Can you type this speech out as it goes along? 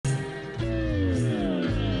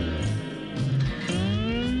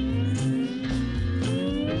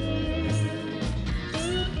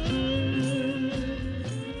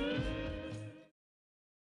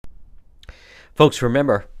Folks,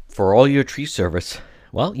 remember, for all your tree service,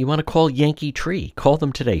 well, you want to call Yankee Tree. Call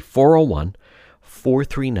them today, 401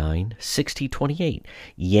 439 6028.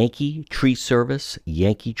 Yankee Tree Service,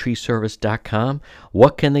 yankeetreeservice.com.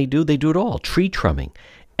 What can they do? They do it all. Tree trimming,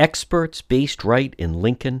 experts based right in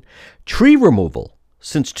Lincoln, tree removal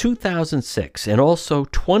since 2006, and also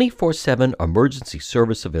 24/7 emergency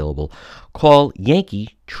service available. Call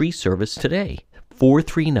Yankee Tree Service today,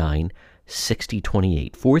 439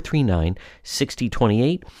 6028. 439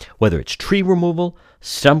 6028. Whether it's tree removal,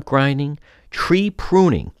 stump grinding, tree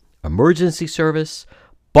pruning, emergency service,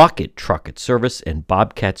 bucket trucket service, and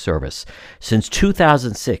bobcat service. Since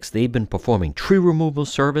 2006, they've been performing tree removal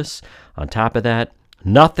service. On top of that,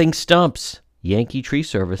 nothing stumps. Yankee Tree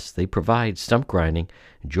Service, they provide stump grinding.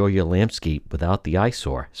 Enjoy your landscape without the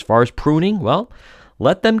eyesore. As far as pruning, well,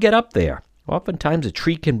 let them get up there. Oftentimes a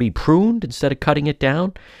tree can be pruned instead of cutting it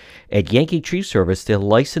down. At Yankee Tree Service, their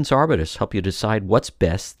licensed arborists help you decide what's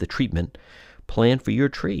best, the treatment plan for your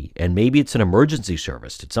tree. And maybe it's an emergency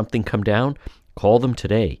service. Did something come down? Call them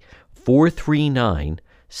today, 439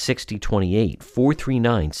 6028.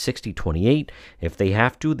 439 6028. If they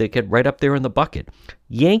have to, they get right up there in the bucket.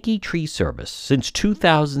 Yankee Tree Service, since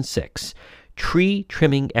 2006. Tree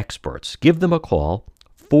trimming experts. Give them a call,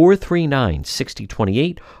 439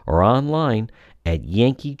 6028, or online at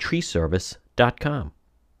yankeetreeservice.com.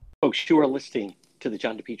 Folks, you are listening to the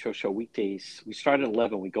John DePietro Show weekdays. We start at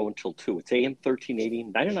 11. We go until 2. It's AM 1380,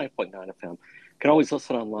 99.9 FM. You can always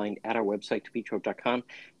listen online at our website, depetro.com.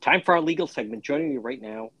 Time for our legal segment. Joining me right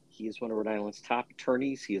now, he is one of Rhode Island's top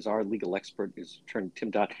attorneys. He is our legal expert, is Attorney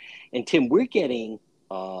Tim Dodd. And Tim, we're getting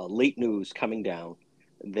late news coming down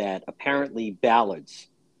that apparently Ballards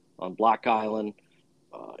on Block Island,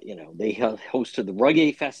 they hosted the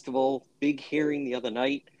Reggae Festival, big hearing the other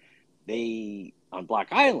night. They, on Block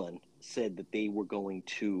Island, said that they were going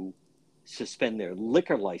to suspend their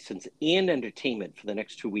liquor license and entertainment for the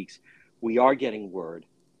next 2 weeks. We are getting word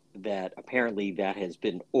that apparently that has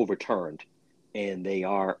been overturned and they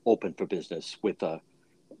are open for business with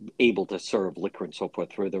able to serve liquor and so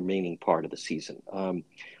forth for the remaining part of the season.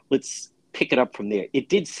 Let's pick it up from there. It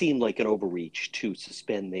did seem like an overreach to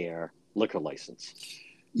suspend their liquor license.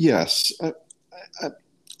 Yes.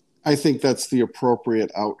 I think that's the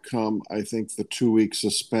appropriate outcome. I think the 2-week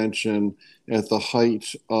suspension at the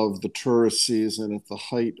height of the tourist season, at the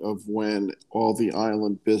height of when all the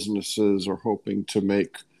island businesses are hoping to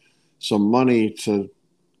make some money to,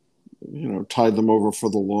 tide them over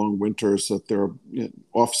for the long winters that they're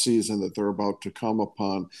off season that they're about to come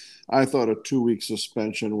upon. I thought a 2-week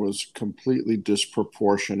suspension was completely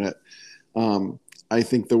disproportionate. I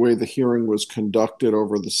think the way the hearing was conducted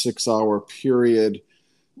over the 6-hour period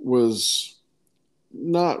was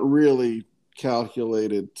not really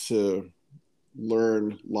calculated to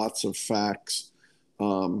learn lots of facts.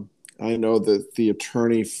 I know that the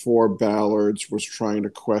attorney for Ballards was trying to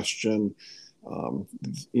question,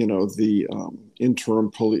 the interim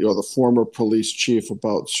police or the former police chief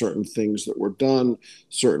about certain things that were done,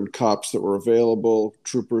 certain cops that were available,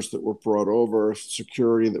 troopers that were brought over,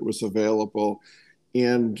 security that was available.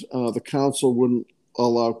 And the counsel wouldn't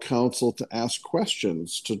allow counsel to ask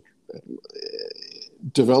questions, to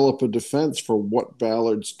develop a defense for what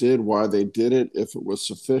Ballards did, why they did it, if it was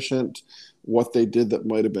sufficient, what they did that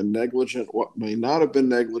might have been negligent, what may not have been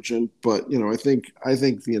negligent. But, I think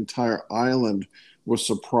the entire island was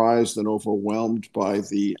surprised and overwhelmed by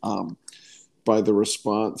the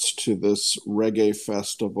response to this reggae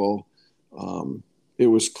festival. It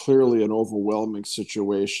was clearly an overwhelming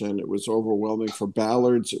situation. It was overwhelming for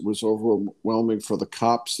Ballards. It was overwhelming for the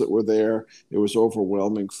cops that were there. It was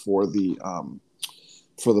overwhelming for the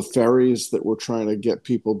ferries that were trying to get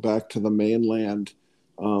people back to the mainland.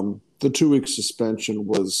 The 2-week suspension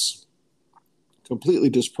was completely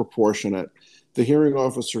disproportionate. The hearing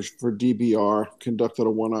officer for DBR conducted a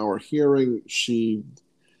 1-hour hearing. She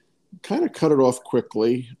kind of cut it off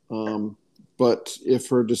quickly. But if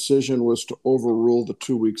her decision was to overrule the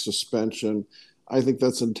 2-week suspension, I think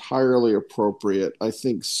that's entirely appropriate. I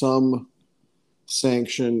think some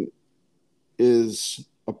sanction is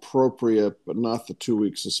appropriate, but not the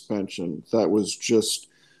 2-week suspension. That was just,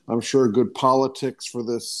 I'm sure, good politics for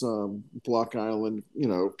this Block Island,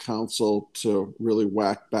 council to really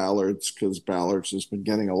whack Ballards, because Ballards has been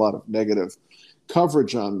getting a lot of negative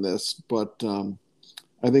coverage on this. But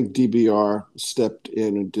I think DBR stepped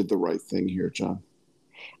in and did the right thing here, John.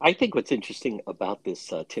 I think what's interesting about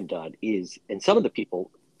this, Tim Dodd, is, and some of the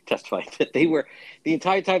people testified that they were, the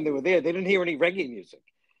entire time they were there, they didn't hear any reggae music.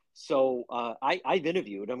 So I've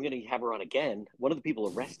interviewed, I'm going to have her on again, one of the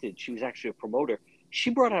people arrested, she was actually a promoter. she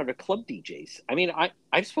brought out her club DJs. I mean,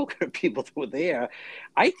 I've spoken to people that were there.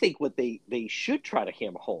 I think what they should try to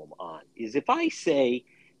hammer home on is if I say,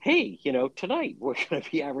 hey, tonight we're going to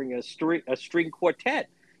be having a string quartet,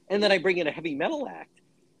 and then I bring in a heavy metal act.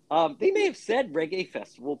 They may have said reggae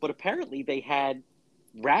festival, but apparently they had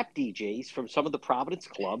rap DJs from some of the Providence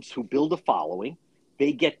clubs who build a following.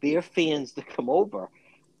 They get their fans to come over.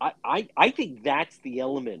 I think that's the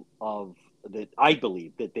element of that. I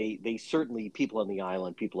believe that they certainly, people on the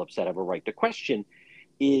island, people upset, have a right to question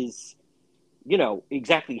is,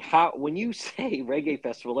 exactly how, when you say reggae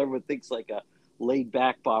festival, everyone thinks like a laid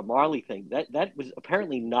back Bob Marley thing. That was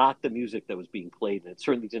apparently not the music that was being played, and it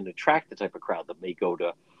certainly didn't attract the type of crowd that may go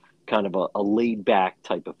to kind of a laid back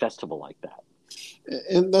type of festival like that.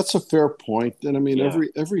 And that's a fair point. And I mean, Yeah.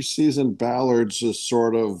 every season, Ballards is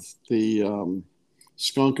sort of the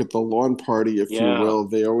skunk at the lawn party, if you Yeah. will.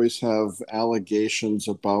 They always have allegations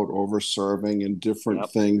about over-serving and different Yep.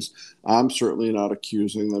 things. I'm certainly not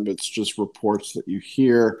accusing them. It's just reports that you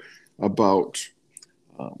hear about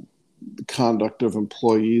the conduct of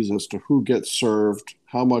employees as to who gets served,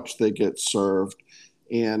 how much they get served.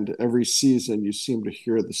 And every season, you seem to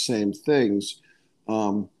hear the same things.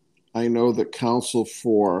 I know that counsel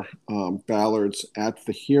for Ballards at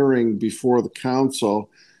the hearing before the council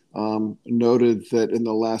noted that in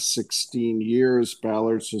the last 16 years,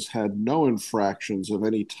 Ballards has had no infractions of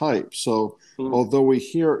any type. So although we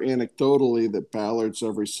hear anecdotally that Ballards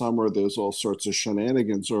every summer, there's all sorts of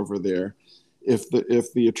shenanigans over there, if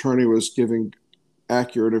the attorney was giving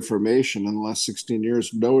accurate information in the last 16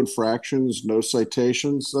 years, no infractions, no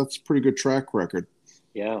citations, that's a pretty good track record.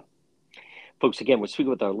 Yeah. Folks, again, we're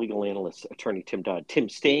speaking with our legal analyst, attorney Tim Dodd. Tim,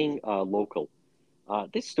 staying local,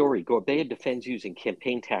 this story, Gorbea defends using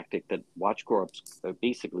campaign tactic that watch grow-ups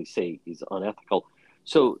basically say is unethical.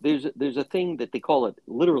 So there's a thing that they call it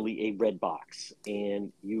literally a red box,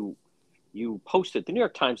 and you posted. The New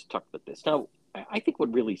York Times talked about this. Now, I think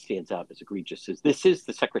what really stands out as egregious is this is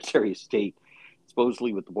the Secretary of State,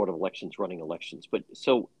 supposedly with the Board of Elections running elections. But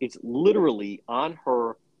so it's literally on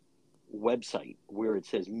her website where it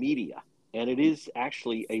says media, and it is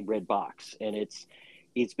actually a red box, and it's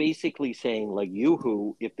basically saying, like,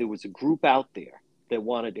 yoo-hoo, if there was a group out there that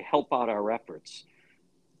wanted to help out our efforts,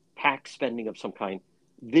 PAC spending of some kind,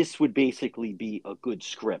 this would basically be a good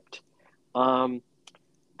script.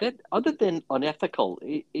 That other than unethical,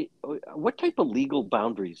 what type of legal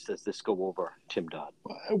boundaries does this go over, Tim Dodd?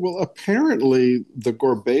 Well, apparently the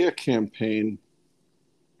Gorbea campaign,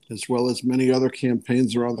 as well as many other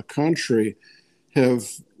campaigns around the country, have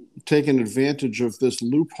taken advantage of this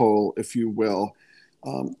loophole, if you will.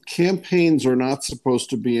 Campaigns are not supposed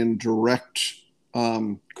to be in direct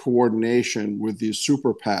coordination with these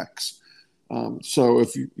super PACs. So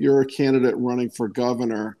if you're a candidate running for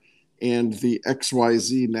governor and the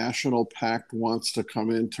XYZ National PAC wants to come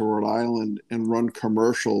into Rhode Island and run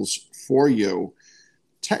commercials for you,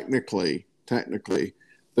 technically,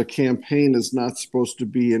 the campaign is not supposed to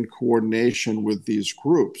be in coordination with these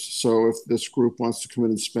groups. So if this group wants to come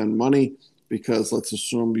in and spend money, because let's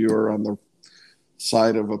assume you're on the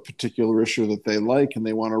side of a particular issue that they like and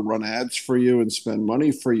they want to run ads for you and spend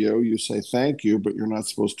money for you, you say thank you, but you're not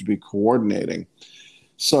supposed to be coordinating.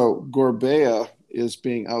 So Gorbea is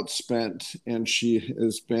being outspent, and she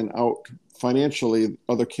has been out financially.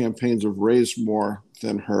 Other campaigns have raised more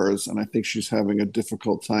than hers, and I think she's having a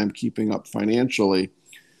difficult time keeping up financially.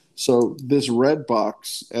 So this red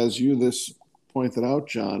box, as you this pointed out,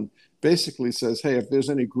 John, basically says, hey, if there's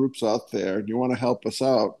any groups out there and you want to help us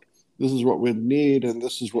out, this is what we'd need, and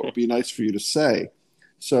this is what would be nice for you to say.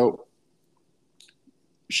 So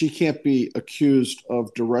she can't be accused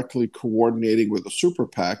of directly coordinating with a super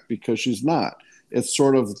PAC because she's not. It's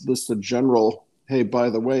sort of this the general, hey, by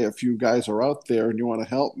the way, if you guys are out there and you want to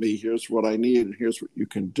help me, here's what I need and here's what you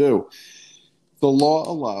can do. The law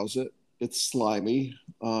allows it. It's slimy.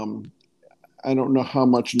 I don't know how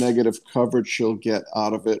much negative coverage she'll get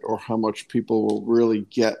out of it or how much people will really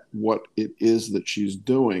get what it is that she's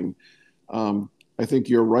doing. I think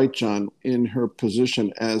you're right, John, in her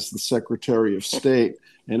position as the Secretary of State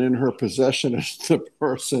and in her possession as the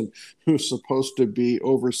person who's supposed to be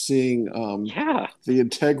overseeing the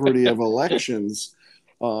integrity of elections.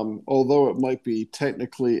 Although it might be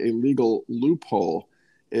technically a legal loophole,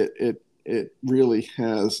 it really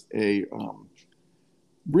has a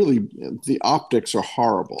really, the optics are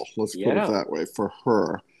horrible. Let's put it that way for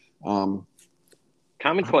her.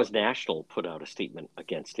 Common Cause National put out a statement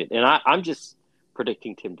against it, and I'm just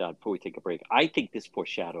predicting, Tim Dodd, before we take a break, I think this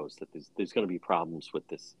foreshadows that there's going to be problems with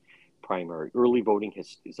this primary. Early voting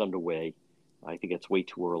is underway. I think it's way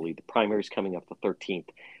too early. The primary is coming up the 13th.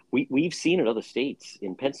 we've seen in other states,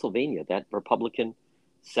 in Pennsylvania, that Republican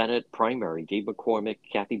Senate primary, Dave McCormick,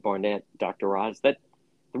 Kathy Barnett, Dr. Oz, that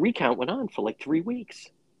the recount went on for like 3 weeks.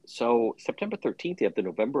 So September 13th, you have the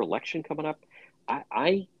November election coming up.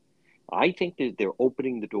 I think that they're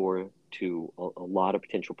opening the door to a lot of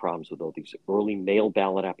potential problems with all these early mail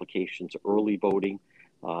ballot applications, early voting.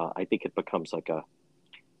 I think it becomes like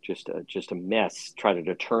just a mess trying to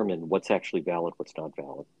determine what's actually valid, what's not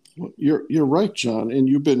valid. Well, you're right, John, and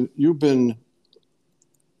you've been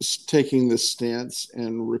taking this stance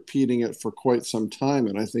and repeating it for quite some time,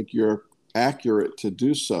 and I think you're accurate to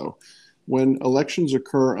do so. When elections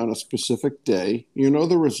occur on a specific day, you know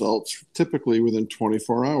the results typically within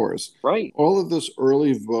 24 hours. Right. All of this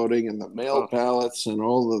early voting and the mail ballots and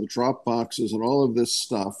all of the drop boxes and all of this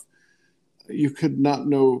stuff, you could not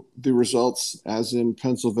know the results, as in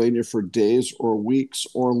Pennsylvania, for days or weeks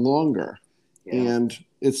or longer. Yeah. And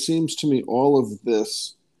it seems to me all of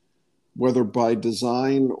this, whether by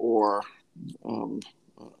design or an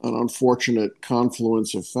unfortunate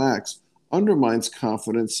confluence of facts, undermines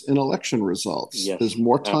confidence in election results. Yes, there's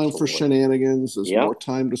more time absolutely. for shenanigans. There's more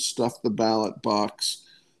time to stuff the ballot box.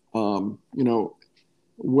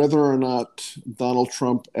 Whether or not Donald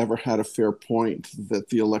Trump ever had a fair point that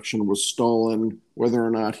the election was stolen, whether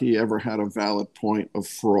or not he ever had a valid point of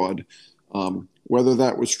fraud, whether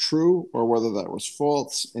that was true or whether that was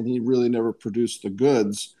false, and he really never produced the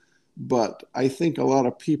goods. But I think a lot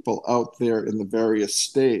of people out there in the various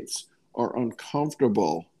states are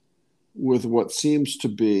uncomfortable with what seems to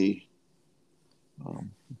be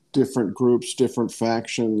different groups, different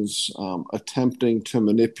factions attempting to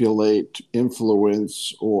manipulate,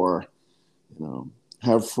 influence, or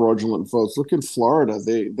have fraudulent votes. Look in Florida;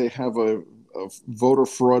 they have a voter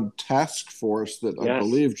fraud task force that I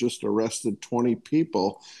believe just arrested 20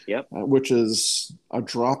 people, which is a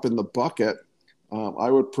drop in the bucket.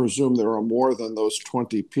 I would presume there are more than those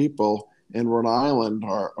 20 people. In Rhode Island,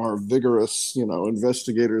 our vigorous,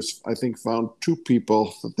 investigators, I think, found 2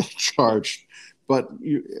 people that they charged. But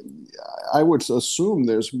I would assume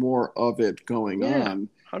there's more of it going on.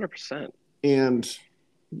 100%. And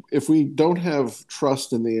if we don't have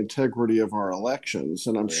trust in the integrity of our elections,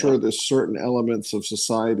 and I'm sure there's certain elements of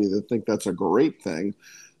society that think that's a great thing,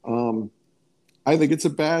 I think it's a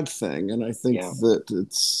bad thing, and I think that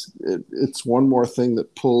it's one more thing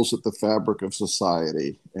that pulls at the fabric of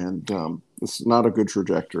society, and it's not a good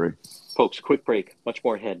trajectory. Folks, quick break. Much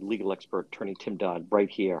more ahead. Legal expert, attorney Tim Dodd, right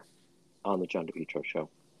here on the John DePietro Show.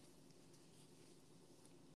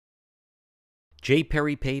 J.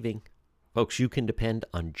 Perry Paving. Folks, you can depend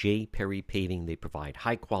on J. Perry Paving. They provide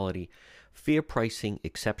high quality, fair pricing,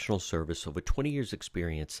 exceptional service, over 20 years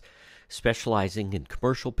experience, specializing in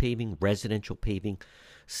commercial paving, residential paving,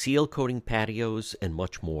 seal coating patios, and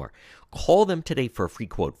much more. Call them today for a free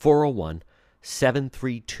quote,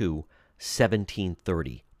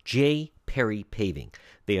 401-732-1730. J. Perry Paving.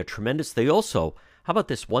 They are tremendous. They also, how about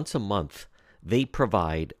this, once a month, they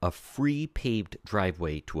provide a free paved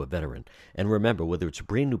driveway to a veteran. And remember, whether it's a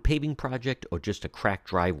brand new paving project or just a cracked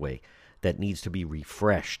driveway that needs to be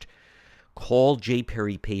refreshed, call J.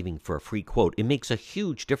 Perry Paving for a free quote. It makes a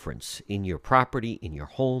huge difference in your property, in your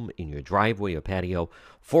home, in your driveway or patio.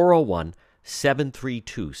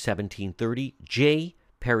 401-732-1730. J.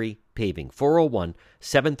 Perry Paving.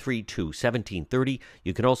 401-732-1730.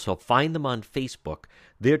 You can also find them on Facebook.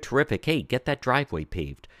 They're terrific. Hey, get that driveway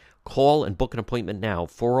paved. Call and book an appointment now,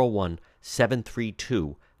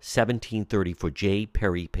 401-732-1730 for J.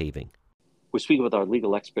 Perry Paving. We're speaking with our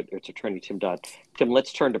legal expert, it's attorney Tim Dodd. Tim,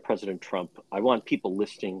 let's turn to President Trump. I want people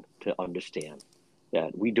listening to understand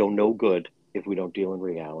that we do no good if we don't deal in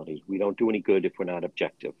reality. We don't do any good if we're not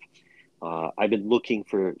objective. I've been looking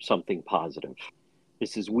for something positive.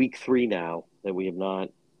 This is week 3 now that we have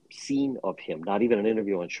not seen of him, not even an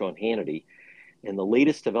interview on Sean Hannity. And the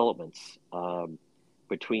latest developments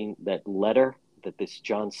between that letter that this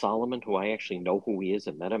John Solomon, who I actually know who he is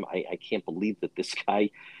and met him, I can't believe that this guy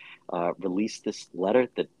released this letter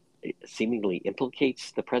that seemingly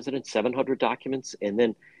implicates the president, 700 documents, and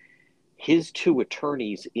then his 2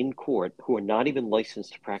 attorneys in court who are not even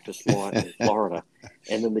licensed to practice law in Florida.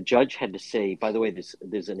 And then the judge had to say, by the way,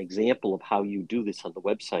 there's an example of how you do this on the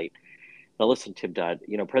website. Now, listen, Tim Dodd,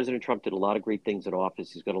 President Trump did a lot of great things in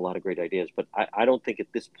office. He's got a lot of great ideas, but I don't think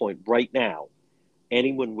at this point right now,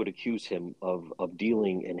 anyone would accuse him of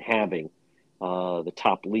dealing and having the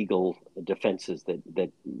top legal defenses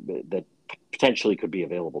that potentially could be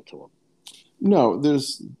available to him. No,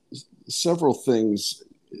 there's several things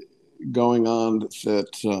going on that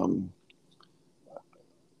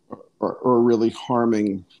are really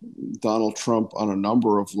harming Donald Trump on a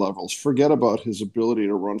number of levels. Forget about his ability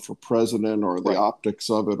to run for president or the optics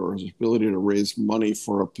of it or his ability to raise money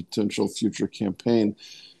for a potential future campaign.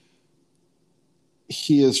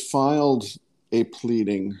 He has filed a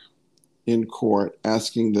pleading in court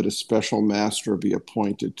asking that a special master be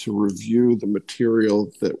appointed to review the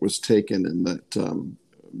material that was taken in that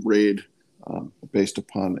raid based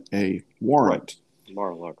upon a warrant.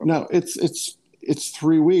 Now, it's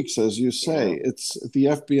 3 weeks, as you say. Yeah. It's the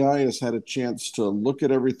FBI has had a chance to look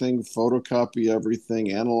at everything, photocopy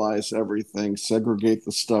everything, analyze everything, segregate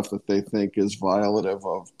the stuff that they think is violative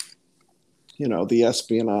of, the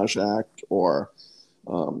Espionage Act or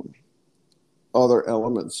other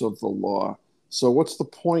elements of the law. So what's the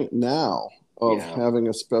point now of having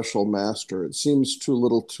a special master? It seems too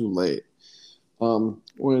little too late.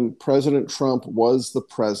 When President Trump was the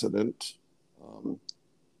president,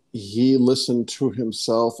 he listened to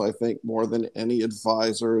himself, I think, more than any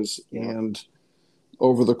advisors. Yeah. And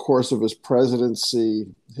over the course of his presidency,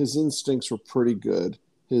 his instincts were pretty good.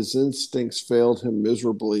 His instincts failed him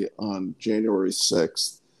miserably on January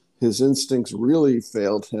 6th. His instincts really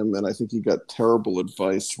failed him, and I think he got terrible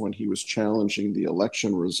advice when he was challenging the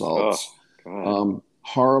election results.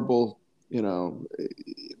 Horrible,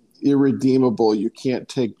 irredeemable. You can't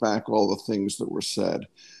take back all the things that were said.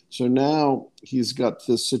 So now he's got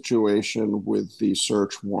this situation with the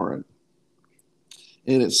search warrant.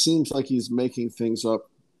 And it seems like he's making things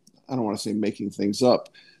up. I don't want to say making things up,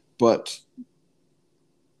 but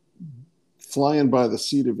flying by the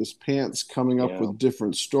seat of his pants, coming up with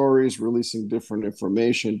different stories, releasing different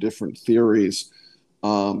information, different theories.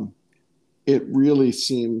 It really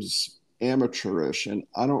seems amateurish. And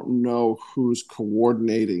I don't know who's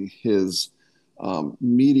coordinating his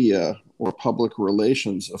media or public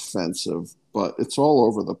relations offensive, but it's all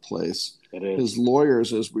over the place. It is. His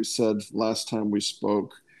lawyers, as we said last time we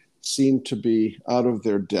spoke, seem to be out of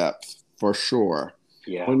their depth for sure.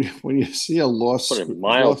 Yeah. When you see a lawsuit, put it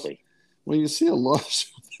mildly, when you see a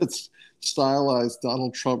lawsuit that's stylized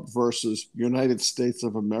Donald Trump versus United States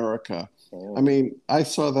of America, I mean, I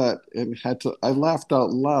saw that and I laughed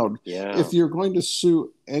out loud. Yeah. If you're going to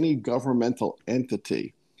sue any governmental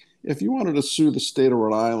entity, if you wanted to sue the state of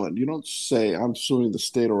Rhode Island, you don't say, I'm suing the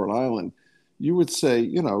state of Rhode Island. You would say,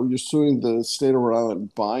 you're suing the state of Rhode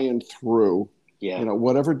Island by and through,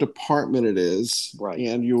 whatever department it is. Right.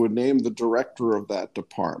 And you would name the director of that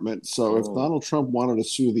department. So if Donald Trump wanted to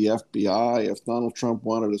sue the FBI, if Donald Trump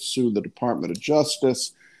wanted to sue the Department of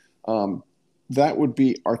Justice, that would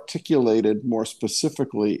be articulated more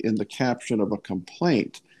specifically in the caption of a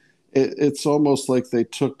complaint. It's almost like they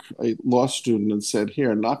took a law student and said,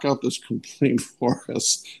 here, knock out this complaint for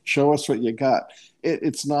us. Show us what you got.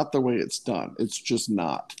 It's not the way it's done. It's just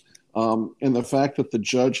not. And the fact that the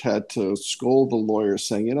judge had to scold the lawyer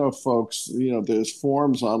saying, folks, there's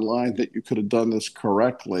forms online that you could have done this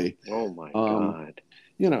correctly. Oh, my God.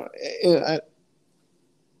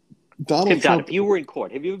 Donald Trump. If you were in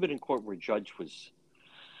court, have you ever been in court where a judge was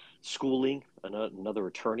schooling another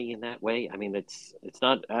attorney in that way? I mean, it's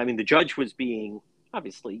not. I mean, the judge was being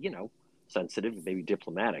obviously, sensitive, maybe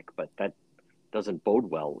diplomatic, but that doesn't bode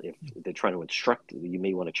well if they're trying to instruct. You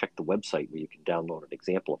may want to check the website where you can download an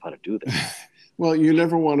example of how to do this. Well, you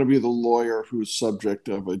never want to be the lawyer who's subject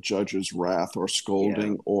of a judge's wrath or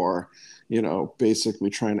scolding or, basically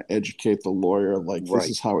trying to educate the lawyer like this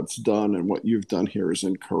is how it's done and what you've done here is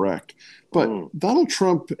incorrect. But Donald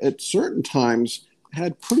Trump at certain times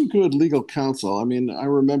had pretty good legal counsel. I mean, I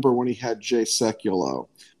remember when he had Jay Sekulow.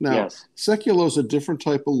 Now, Sekulow's a different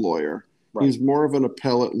type of lawyer. Right. He's more of an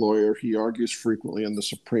appellate lawyer. He argues frequently in the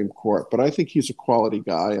Supreme Court, but I think he's a quality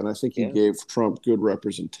guy, and I think he gave Trump good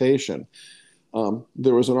representation.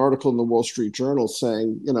 There was an article in the Wall Street Journal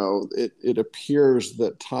saying, it appears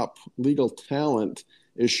that top legal talent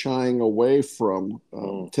is shying away from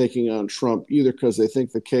taking on Trump, either because they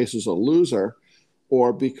think the case is a loser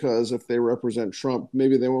or because if they represent Trump,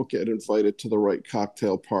 maybe they won't get invited to the right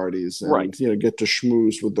cocktail parties and get to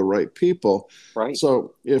schmooze with the right people. Right.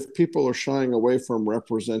 So if people are shying away from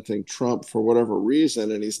representing Trump for whatever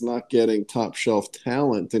reason, and he's not getting top shelf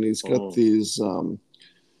talent, and he's got these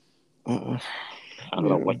I don't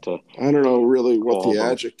know what to. I don't know really what the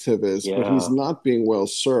adjective is, but he's not being well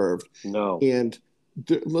served. No. And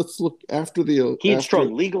let's look after the He had after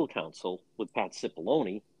strong legal counsel with Pat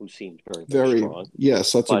Cipollone, who seemed very, very very strong.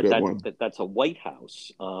 yes, that's a But good one. that's a White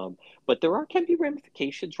House. But can be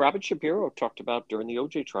ramifications. Robert Shapiro talked about during the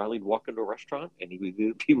OJ trial, he'd walk into a restaurant and he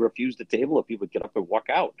refused a table if he would get up and walk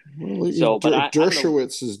out. Well, So, but I don't know.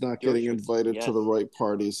 Dershowitz is not getting Dershowitz, invited to yes, the right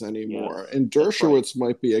parties yes, anymore, and that's right. Dershowitz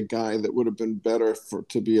might be a guy that would have been better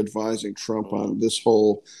to be advising Trump on Mm, this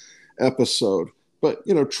whole episode. But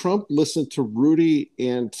Trump listened to Rudy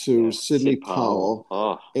and to yeah, Sidney Sid Powell.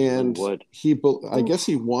 Powell, Oh, Lynn and Wood. I Oof. guess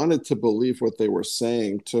he wanted to believe what they were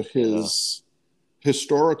saying to Yeah. his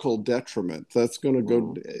historical detriment. That's going to go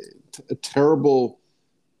Mm, terrible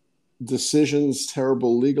decisions,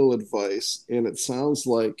 terrible legal advice, and it sounds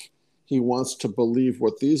like he wants to believe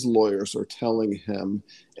what these lawyers are telling him.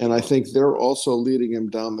 And I yeah. think they're also leading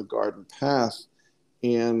him down the garden path.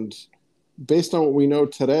 And based on what we know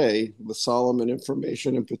today, the Solomon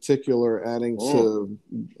information in particular, adding Mm, to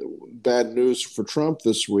bad news for Trump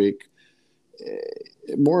this week,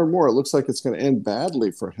 more and more it looks like it's going to end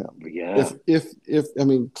badly for him. yeah. If I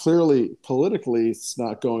mean, clearly politically it's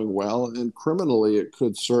not going well, and criminally it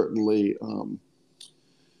could certainly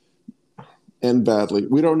end badly.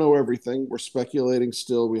 We don't know everything. We're speculating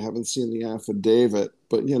still. We haven't seen the affidavit,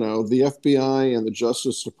 but the FBI and the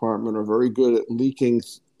Justice Department are very good at leaking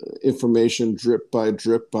information drip by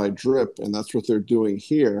drip by drip, and that's what they're doing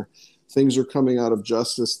here. Things are coming out of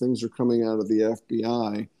Justice. Things are coming out of the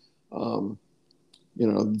FBI. Um,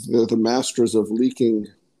 they're the masters of leaking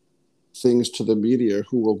things to the media,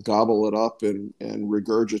 who will gobble it up and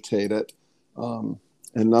regurgitate it.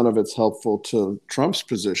 And none of it's helpful to Trump's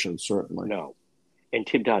position, certainly. No. And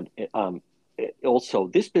Tim Dodd, also,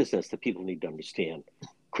 this business that people need to understand,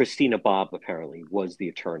 Christina Bobb apparently was the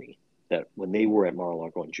attorney that when they were at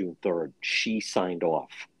Mar-a-Lago on June 3rd, she signed off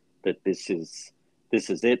that this is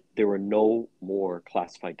it. There were no more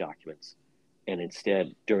classified documents. And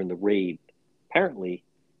instead, during the raid, apparently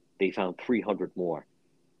they found 300 more.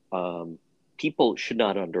 People should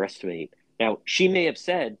not underestimate. Now, she may have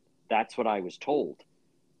said, that's what I was told.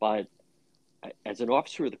 But as an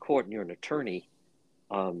officer of the court and you're an attorney,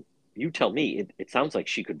 you tell me, it sounds like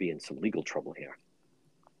she could be in some legal trouble here.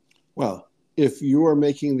 Well, if you are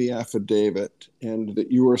making the affidavit and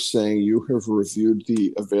that you are saying you have reviewed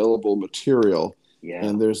the available material Yeah.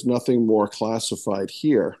 and there's nothing more classified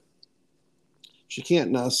here, she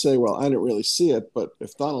can't now say, well, I didn't really see it, but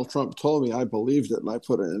if Donald Trump told me, I believed it and I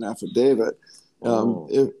put it in an affidavit.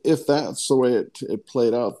 If that's the way it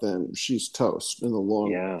played out, then she's toast in the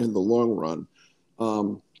long run.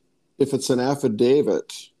 If it's an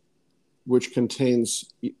affidavit which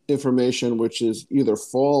contains information which is either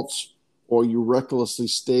false or you recklessly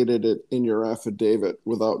stated it in your affidavit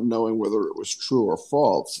without knowing whether it was true or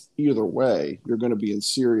false, either way, you're going to be in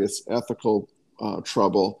serious ethical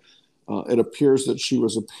trouble. It appears that she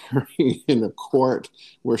was appearing in a court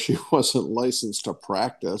where she wasn't licensed to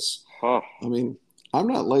practice. Huh. I mean, I'm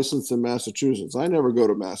not licensed in Massachusetts. I never go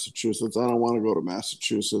to Massachusetts. I don't want to go to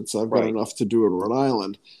Massachusetts. I've got enough to do in Rhode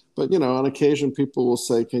Island. But, on occasion, people will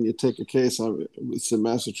say, can you take a case? It's in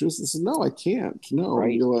Massachusetts. No, I can't. No,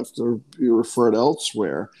 Right. You'll have to be referred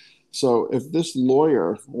elsewhere. So if this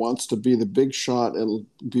lawyer wants to be the big shot and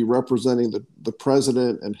be representing the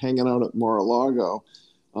president and hanging out at Mar-a-Lago,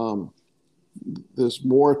 there's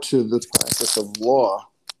more to the practice of law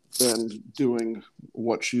than doing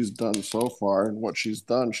what she's done so far. And what she's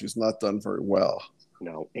done, she's not done very well.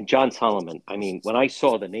 No. And John Solomon, I mean, when I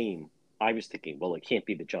saw the name, I was thinking, well, it can't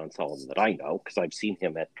be the John Solomon that I know because I've seen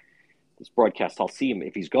him at this broadcast. I'll see him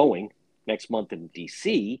if he's going next month in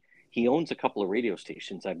D.C. He owns a couple of radio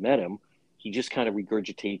stations. I've met him. He just kind of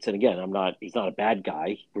regurgitates. And again, he's not a bad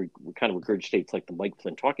guy. He kind of regurgitates like the Mike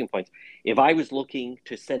Flynn talking points. If I was looking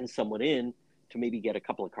to send someone in to maybe get a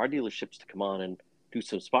couple of car dealerships to come on and do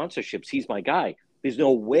some sponsorships, he's my guy. There's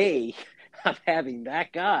no way I'm having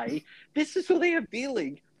that guy. This is who they are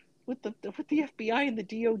dealing with the FBI and the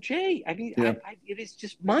DOJ. I mean, yeah. It is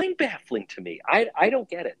just mind-baffling to me. I don't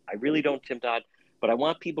get it. I really don't, Tim Dodd. But I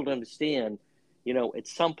want people to understand, at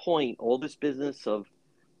some point, all this business of,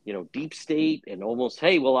 deep state and almost,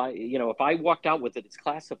 hey, well, if I walked out with it, it's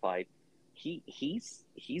classified.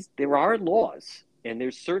 There are laws and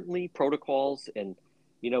there's certainly protocols and,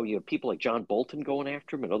 you have people like John Bolton going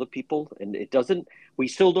after him and other people. And we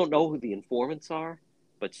still don't know who the informants are.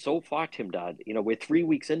 But so far, Tim Dodd, we're 3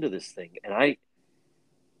 weeks into this thing, and I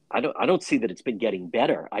don't see that it's been getting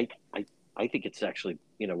better. I think it's actually,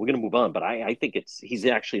 we're going to move on, but I think he's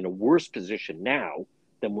actually in a worse position now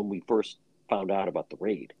than when we first found out about the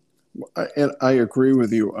raid. And I agree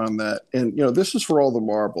with you on that. And, this is for all the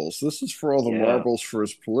marbles. This is for all the Yeah. marbles for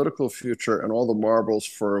his political future and all the marbles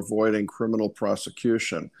for avoiding criminal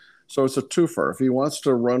prosecution. So it's a twofer. If he wants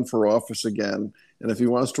to run for office again, and if he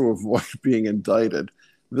wants to avoid being indicted,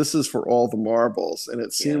 this is for all the marbles. And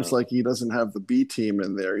it Yeah. seems like he doesn't have the B team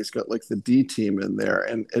in there. He's got like the D team in there,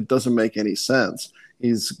 and it doesn't make any sense.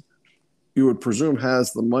 You would presume,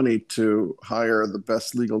 has the money to hire the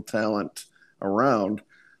best legal talent around.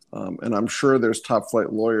 And I'm sure there's top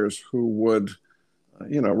flight lawyers who would,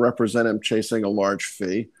 represent him chasing a large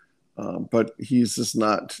fee. But he's just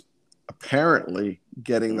not apparently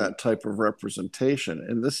getting that type of representation.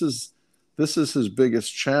 And this is his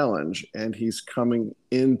biggest challenge. And he's coming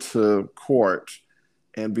into court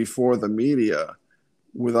and before the media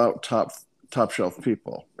without top shelf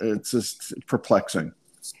people. It's just perplexing.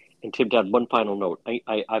 And Tim, Dodd, one final note.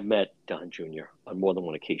 I've met Don Jr. on more than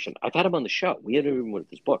one occasion. I've had him on the show. We had him with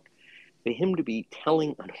his book. For him to be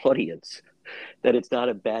telling an audience that it's not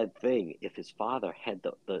a bad thing if his father had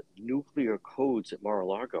the nuclear codes at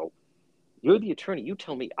Mar-a-Lago, you're the attorney. You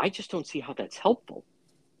tell me. I just don't see how that's helpful.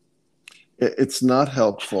 It's not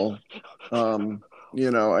helpful.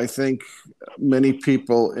 I think many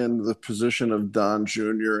people in the position of Don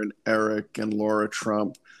Jr. and Eric and Laura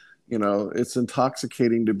Trump, it's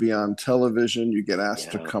intoxicating to be on television. You get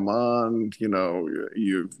asked to come on,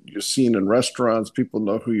 you're seen in restaurants. People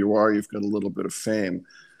know who you are. You've got a little bit of fame.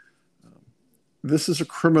 This is a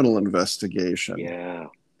criminal investigation. Yeah.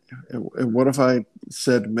 And what have I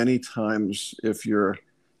said many times? If you're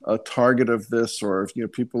a target of this, or if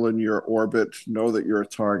people in your orbit know that you're a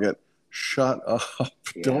target, shut up.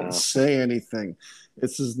 Yeah. Don't say anything.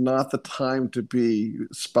 This is not the time to be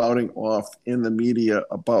spouting off in the media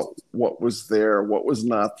about what was there, what was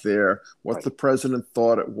not there, what the president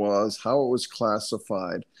thought it was, how it was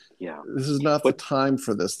classified. Yeah. This is not the time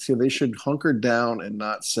for this. They should hunker down and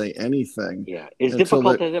not say anything. Yeah. As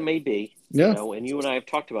difficult as it may be, and you and I have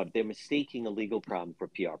talked about it, they're mistaking a legal problem for a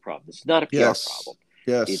PR problem. This is not a PR problem.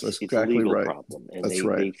 Yes, that's exactly it's a legal right. problem. And that's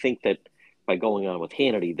they think that by going on with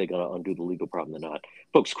Hannity, they're going to undo the legal problem. They're not.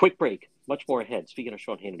 Folks, quick break. Much more ahead. Speaking of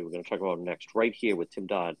Sean Hannity, we're going to talk about it next, right here with Tim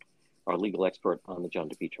Dodd, our legal expert on the John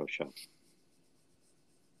DePietro Show.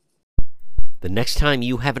 The next time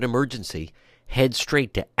you have an emergency, head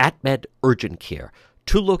straight to AtMed Urgent Care.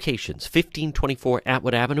 2 locations, 1524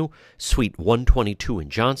 Atwood Avenue, Suite 122 in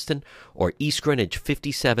Johnston, or East Greenwich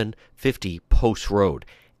 5750 Post Road.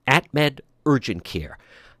 AtMed Urgent Care.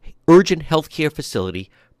 Urgent healthcare facility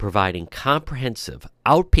providing comprehensive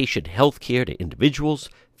outpatient health care to individuals,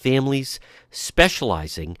 families,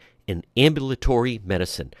 specializing in ambulatory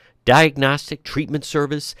medicine, diagnostic treatment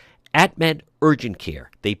service. AtMed Urgent Care.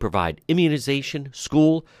 They provide immunization,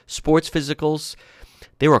 school, sports physicals.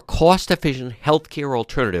 They're a cost-efficient healthcare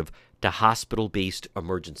alternative to hospital-based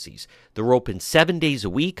emergencies. They're open 7 days a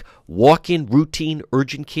week, walk-in routine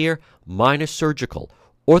urgent care, minor surgical,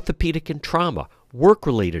 orthopedic and trauma,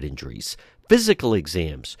 work-related injuries, physical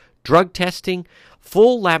exams, drug testing,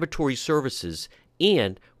 full laboratory services,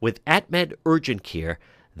 and with AtMed Urgent Care,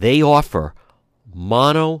 they offer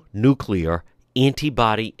mononuclear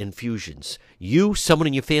antibody infusions. You, someone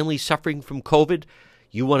in your family suffering from COVID,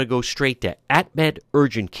 you want to go straight to AtMed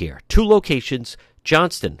Urgent Care. 2 locations,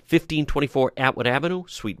 Johnston, 1524 Atwood Avenue,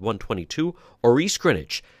 Suite 122, or East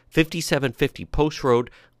Greenwich, 5750 Post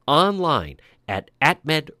Road, online at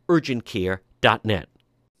atmedurgentcare.net.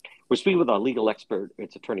 We're speaking with our legal expert.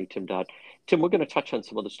 It's attorney Tim Dodd. Tim, we're going to touch on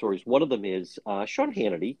some other stories. One of them is Sean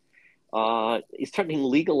Hannity is threatening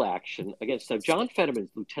legal action against John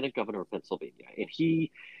Fetterman's lieutenant governor of Pennsylvania. And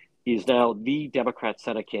he is now the Democrat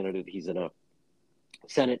Senate candidate. He's in a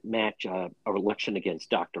Senate match, election against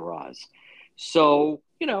Dr. Oz. So,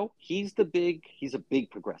 he's a big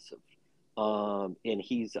progressive. And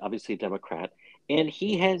he's obviously a Democrat. And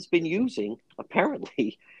he has been using,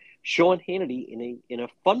 apparently, Sean Hannity in a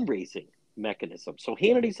fundraising mechanism. So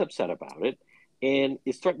Hannity's upset about it and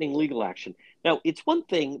is threatening legal action. Now, it's one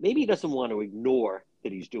thing, maybe he doesn't want to ignore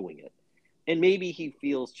that he's doing it. And maybe he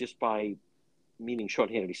feels just by, meaning Sean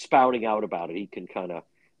Hannity, spouting out about it, he can kind of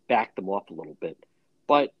back them off a little bit.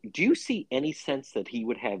 But do you see any sense that he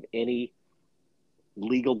would have any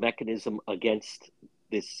legal mechanism against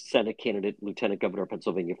this Senate candidate, Lieutenant Governor of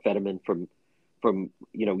Pennsylvania, Fetterman, from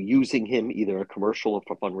using him either a commercial or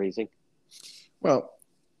for fundraising? Well,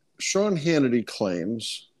 Sean Hannity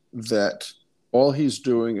claims that all he's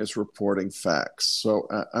doing is reporting facts. So,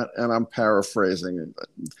 and I'm paraphrasing.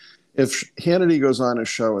 If Hannity goes on his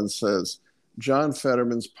show and says, John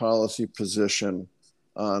Fetterman's policy position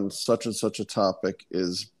on such and such a topic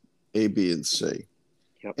is A, B, and C,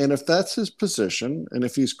 Yep. And if that's his position, and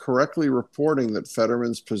if he's correctly reporting that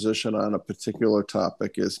Fetterman's position on a particular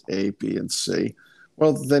topic is A, B, and C,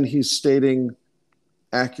 well, then he's stating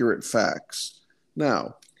accurate facts.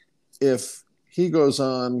 Now, if he goes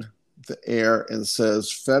on the air and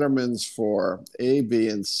says Fetterman's for A, B,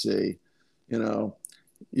 and C, you know,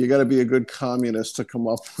 you got to be a good communist to come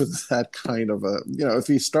up with that kind of a, if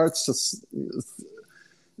he starts to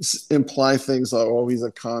imply things like, oh, he's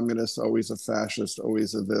a communist, oh, he's a fascist, oh,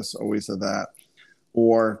 he's a this, oh, he's a that,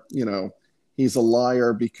 or, he's a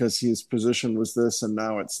liar because his position was this and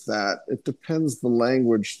now it's that. It depends the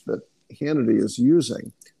language that Hannity is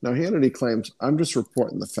using. Now, Hannity claims, I'm just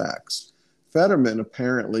reporting the facts. Fetterman,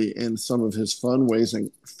 apparently, in some of his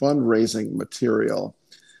fundraising material,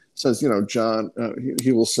 says, John,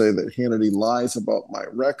 he will say that Hannity lies about my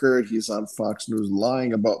record. He's on Fox News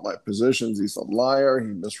lying about my positions. He's a liar. He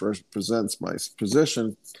misrepresents my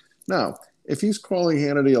position. Now, if he's calling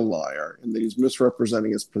Hannity a liar and that he's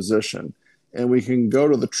misrepresenting his position, and we can go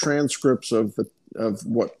to the transcripts of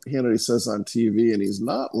what Hannity says on TV and he's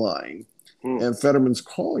not lying, and Fetterman's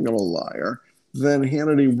calling him a liar, then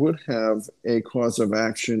Hannity would have a cause of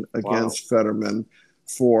action against Fetterman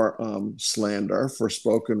for slander, for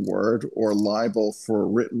spoken word, or libel for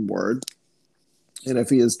written word. And if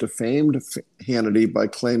he has defamed Hannity by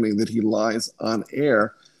claiming that he lies on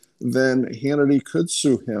air, then Hannity could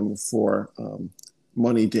sue him for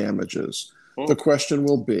money damages. The question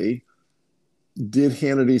will be, did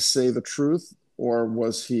Hannity say the truth, or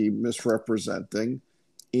was he misrepresenting?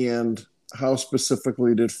 And how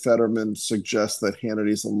specifically did Fetterman suggest that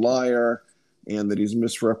Hannity's a liar and that he's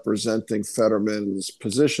misrepresenting Fetterman's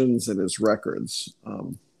positions and his records?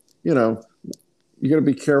 You got to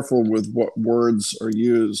be careful with what words are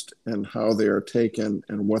used and how they are taken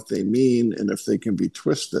and what they mean and if they can be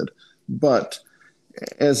twisted. But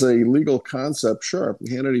as a legal concept, sure,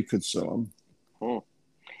 Hannity could sue him.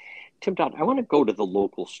 Tim Dodd, I want to go to the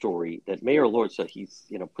local story that Mayor Lord said he's,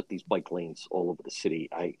 put these bike lanes all over the city.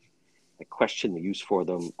 I question the use for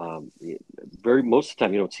them. Most of the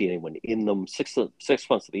time you don't see anyone in them. Six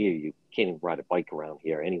months of the year you can't even ride a bike around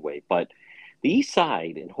here anyway. But the East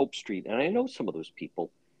Side and Hope Street, and I know some of those people,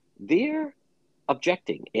 they're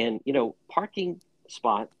objecting. And parking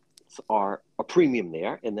spots are a premium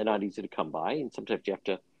there, and they're not easy to come by. And sometimes you have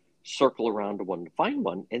to circle around to one to find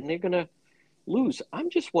one, and they're going to lose.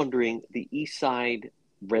 I'm just wondering, the East Side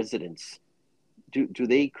residents,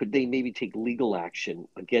 could they maybe take legal action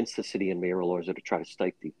against the city and Mayor Elorza to try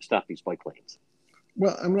to stop these bike lanes?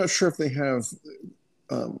 Well, I'm not sure if they have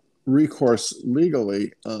recourse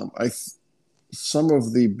legally. Some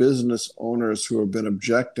of the business owners who have been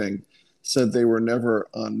objecting said they were never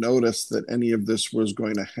on notice that any of this was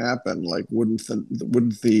going to happen. Like, wouldn't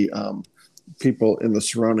the people in the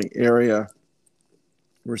surrounding area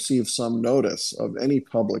receive some notice of any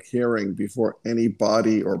public hearing before any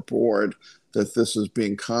body or board that this is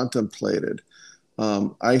being contemplated?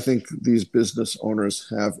 I think these business owners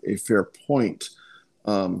have a fair point.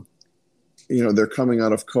 They're coming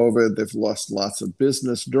out of COVID. They've lost lots of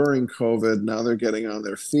business during COVID. Now they're getting on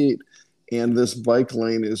their feet. And this bike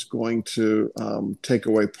lane is going to take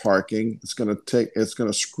away parking. It's going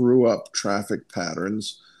to screw up traffic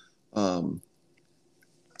patterns.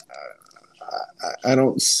 I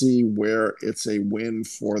don't see where it's a win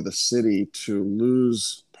for the city to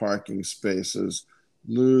lose parking spaces,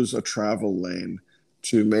 lose a travel lane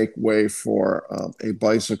to make way for a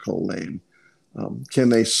bicycle lane. Can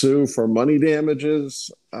they sue for money damages?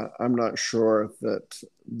 I'm not sure that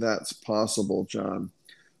that's possible, John.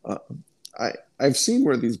 I've seen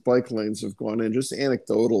where these bike lanes have gone in, just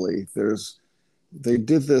anecdotally. They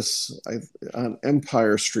did this on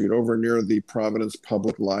Empire Street over near the Providence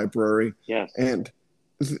Public Library. Yes. And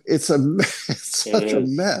it's a mess. It's such a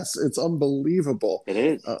mess. It's unbelievable. It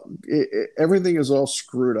is. Everything is all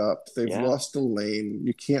screwed up. They've lost a lane.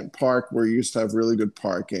 You can't park where you used to have really good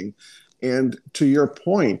parking. And to your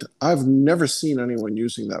point, I've never seen anyone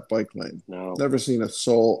using that bike lane. No. Never seen a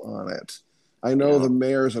soul on it. I know the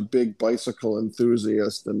mayor's a big bicycle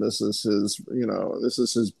enthusiast, and this is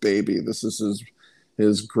his baby. This is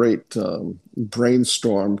his great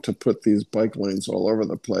brainstorm to put these bike lanes all over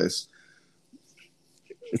the place.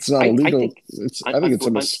 It's not illegal. I think it's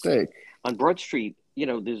a mistake. On Broad Street,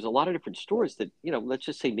 there's a lot of different stores that, let's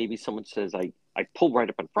just say maybe someone says, I pull right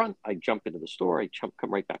up in front, I jump into the store,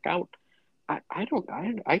 come right back out. I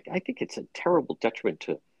think it's a terrible detriment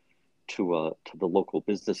to the local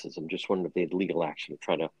businesses. I'm just wondering if they had legal action to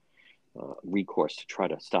try to recourse to try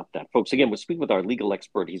to stop that. Folks, again, we'll speak with our legal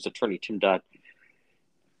expert. He's attorney Tim Dodd.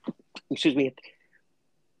 Excuse me.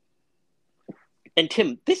 And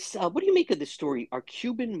Tim, this what do you make of this story? Are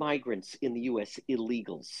Cuban migrants in the U.S.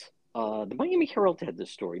 illegals? The Miami Herald had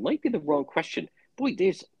this story. Might be the wrong question. Boy,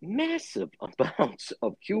 there's massive amounts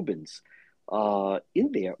of Cubans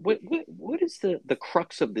in there. What is the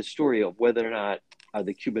crux of this story of whether or not are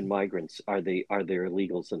the Cuban migrants are they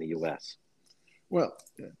illegals in the U.S.? Well,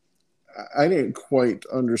 I didn't quite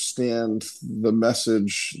understand the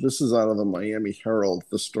message. This is out of the Miami Herald,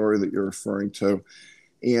 the story that you're referring to.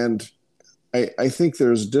 And I think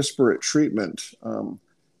there's disparate treatment.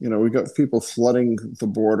 We got people flooding the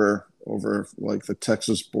border over like the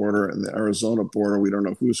Texas border and the Arizona border. We don't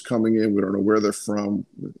know who's coming in. We don't know where they're from.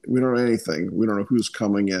 We don't know anything. We don't know who's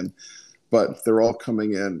coming in, but they're all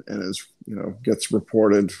coming in. And as gets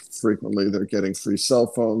reported frequently, they're getting free cell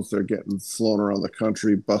phones. They're getting flown around the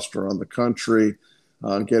country, bussed around the country,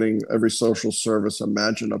 getting every social service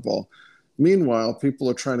imaginable. Meanwhile, people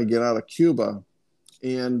are trying to get out of Cuba,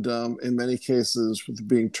 and in many cases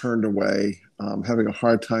being turned away, having a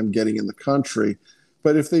hard time getting in the country.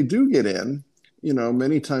 But if they do get in,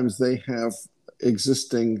 many times they have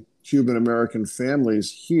existing Cuban American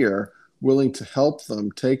families here willing to help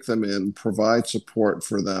them, take them in, provide support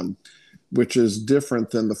for them, which is different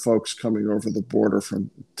than the folks coming over the border from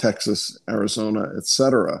Texas, Arizona, et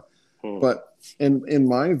cetera. But in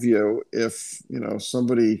my view, if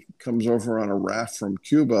somebody comes over on a raft from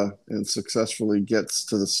Cuba and successfully gets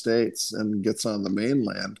to the States and gets on the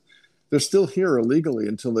mainland, they're still here illegally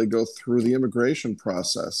until they go through the immigration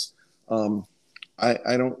process.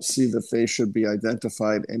 I don't see that they should be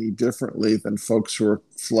identified any differently than folks who are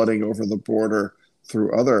flooding over the border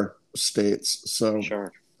through other states. So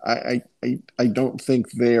Sure. I don't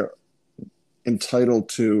think they're entitled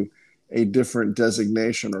to a different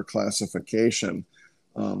designation or classification.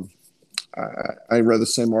 I read the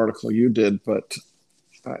same article you did, but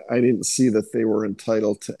I didn't see that they were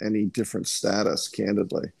entitled to any different status,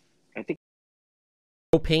 candidly. I think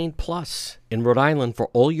Propane Plus in Rhode Island for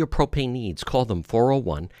all your propane needs. Call them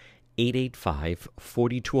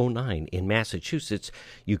 401-885-4209. In Massachusetts,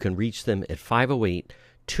 you can reach them at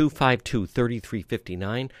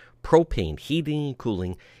 508-252-3359. Propane, heating and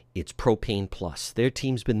cooling. It's Propane Plus. Their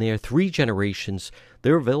team's been there 3 generations.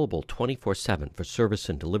 They're available 24/7 for service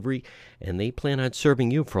and delivery, and they plan on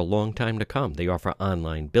serving you for a long time to come. They offer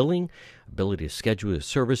online billing, ability to schedule a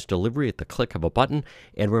service delivery at the click of a button,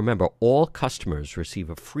 and remember, all customers receive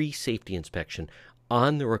a free safety inspection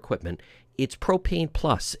on their equipment. It's Propane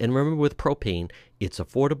Plus, and remember, with propane, it's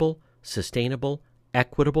affordable, sustainable,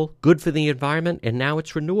 equitable, good for the environment, and now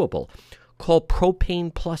it's renewable. Call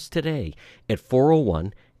Propane Plus today at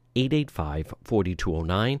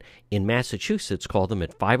 401-885-4209. In Massachusetts, call them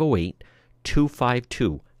at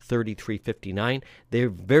 508-252-3359. They're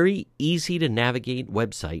very easy to navigate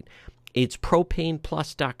website. It's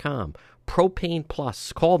propaneplus.com. Propane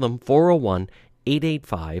Plus. Call them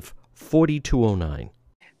 401-885-4209.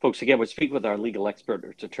 Folks, again, we're speaking with our legal expert,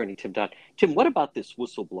 it's attorney Tim Dodd. Tim, what about this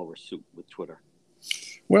whistleblower suit with Twitter?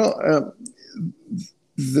 Well,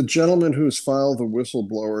 the gentleman who's filed the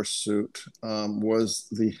whistleblower suit was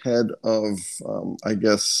the head of,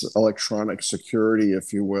 electronic security,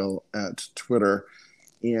 if you will, at Twitter.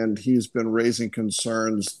 And he's been raising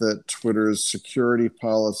concerns that Twitter's security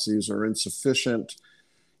policies are insufficient.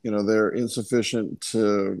 They're insufficient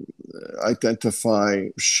to identify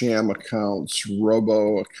sham accounts,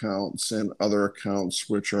 robo accounts, and other accounts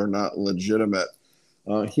which are not legitimate.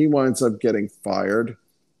 He winds up getting fired.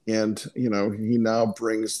 And, he now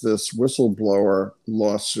brings this whistleblower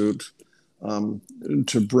lawsuit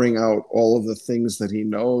to bring out all of the things that he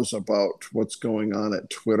knows about what's going on at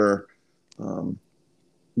Twitter,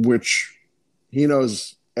 which he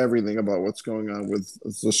knows everything about what's going on with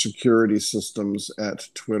the security systems at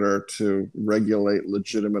Twitter to regulate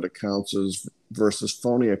legitimate accounts versus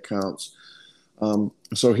phony accounts.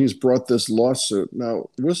 So he's brought this lawsuit. Now,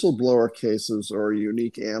 whistleblower cases are a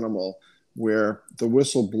unique animal where the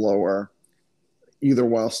whistleblower, either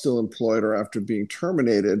while still employed or after being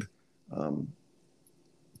terminated,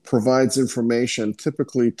 provides information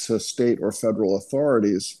typically to state or federal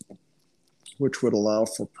authorities, which would allow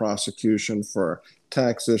for prosecution for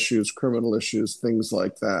tax issues, criminal issues, things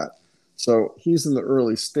like that. So he's in the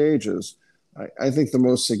early stages. I think the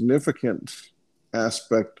most significant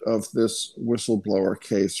aspect of this whistleblower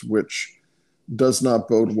case, which does not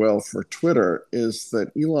bode well for Twitter, is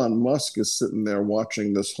that Elon Musk is sitting there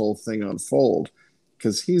watching this whole thing unfold,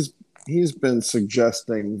 because he's been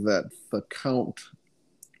suggesting that the count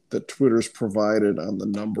that Twitter's provided on the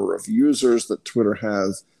number of users that Twitter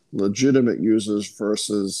has, legitimate users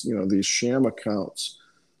versus these sham accounts,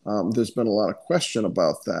 there's been a lot of question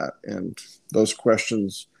about that, and those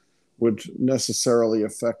questions would necessarily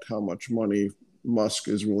affect how much money Musk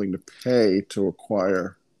is willing to pay to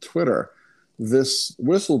acquire Twitter. This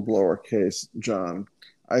whistleblower case, John,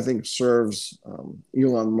 I think serves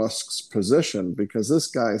Elon Musk's position, because this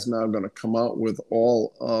guy is now going to come out with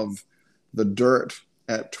all of the dirt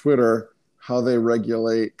at Twitter, how they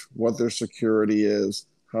regulate, what their security is,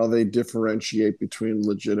 how they differentiate between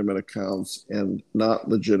legitimate accounts and not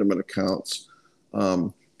legitimate accounts.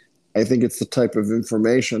 I think it's the type of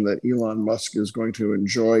information that Elon Musk is going to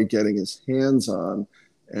enjoy getting his hands on,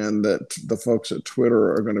 and that the folks at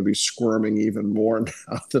Twitter are going to be squirming even more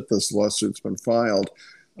now that this lawsuit's been filed.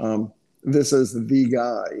 This is the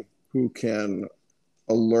guy who can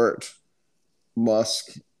alert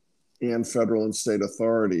Musk and federal and state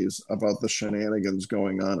authorities about the shenanigans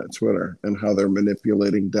going on at Twitter and how they're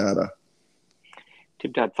manipulating data.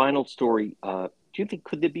 Tim Dodd, final story. Do you think,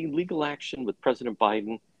 could there be legal action with President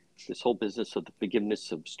Biden, this whole business of the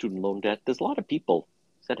forgiveness of student loan debt? There's a lot of people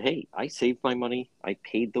said, hey, I saved my money. I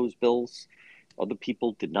paid those bills. Other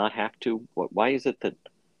people did not have to. Why is it that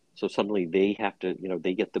so suddenly they have to,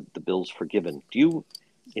 they get the bills forgiven? Do you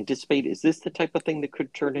anticipate, is this the type of thing that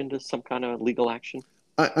could turn into some kind of legal action?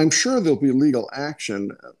 I'm sure there'll be legal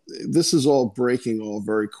action. This is all breaking all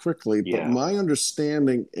very quickly, but my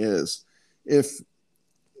understanding is if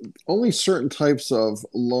only certain types of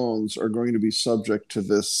loans are going to be subject to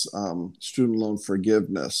this student loan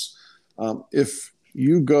forgiveness. If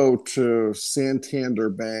you go to Santander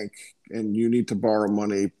Bank and you need to borrow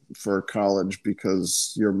money for college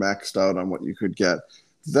because you're maxed out on what you could get,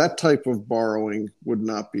 that type of borrowing would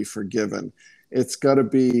not be forgiven. It's got to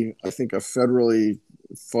be, I think, a federally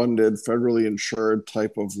funded, federally insured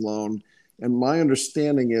type of loan. And my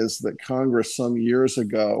understanding is that Congress some years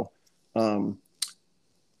ago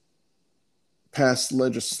passed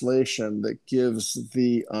legislation that gives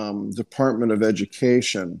the Department of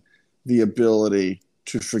Education the ability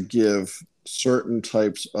to forgive certain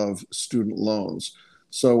types of student loans.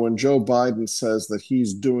 So when Joe Biden says that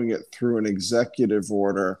he's doing it through an executive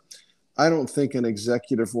order, I don't think an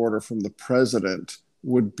executive order from the president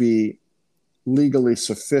would be legally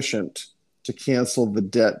sufficient to cancel the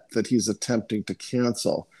debt that he's attempting to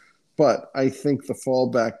cancel. But I think the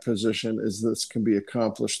fallback position is this can be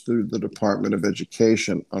accomplished through the Department of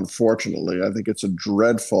Education. Unfortunately, I think it's a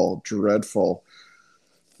dreadful, dreadful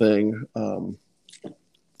thing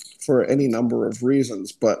for any number of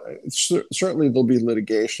reasons. But certainly there'll be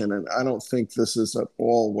litigation, and I don't think this is at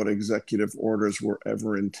all what executive orders were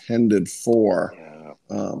ever intended for.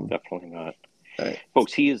 Yeah, definitely not.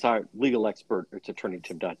 Folks, he is our legal expert. It's attorney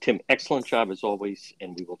Tim Dodd. Tim, excellent job as always,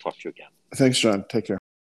 and we will talk to you again. Thanks, John. Take care.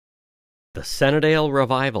 The Centerdale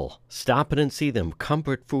Revival. Stop in and see them.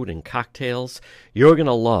 Comfort food and cocktails. You're going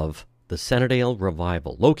to love the Centerdale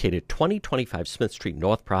Revival, located 2025 Smith Street,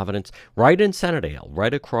 North Providence, right in Centerdale,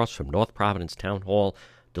 right across from North Providence Town Hall.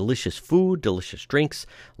 Delicious food, delicious drinks,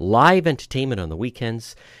 live entertainment on the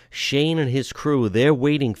weekends. Shane and his crew, they're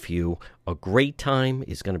waiting for you. A great time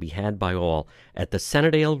is going to be had by all at the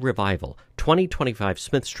Centerdale Revival, 2025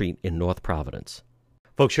 Smith Street in North Providence.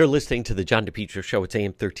 Folks, you're listening to the John DePietro Show. It's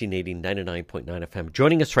AM 1380, 99.9 FM.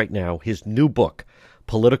 Joining us right now, his new book,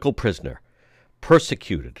 Political Prisoner,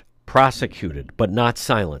 Persecuted, Prosecuted, but Not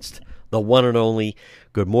Silenced. The one and only.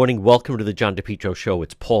 Good morning. Welcome to the John DePietro Show.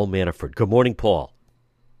 It's Paul Manafort. Good morning, Paul.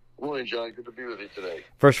 Good morning, John. Good to be with you today.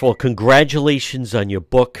 First of all, congratulations on your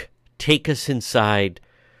book. Take us inside.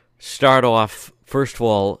 Start off, first of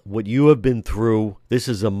all, what you have been through. This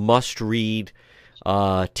is a must-read.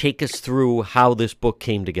 Take us through how this book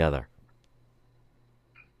came together.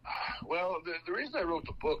 Well, the reason I wrote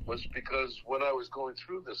the book was because when I was going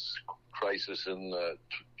through this crisis in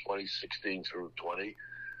 2016 through 20,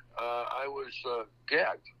 I was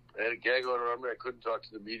gagged. I had a gag order on me. I couldn't talk to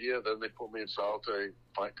the media. Then they put me in solitary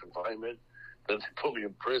confinement. Then they put me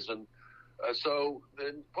in prison. So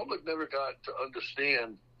the public never got to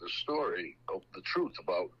understand the story of the truth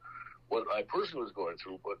about what I personally was going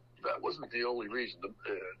through. But that wasn't the only reason.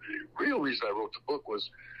 The real reason I wrote the book was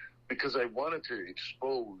because I wanted to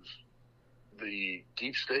expose the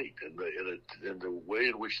deep state and the way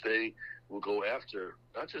in which they will go after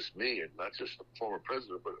not just me and not just the former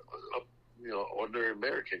president, but ordinary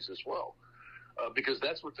Americans as well, because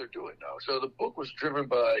that's what they're doing now. So the book was driven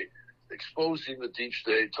by exposing the deep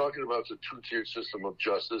state, talking about the two-tiered system of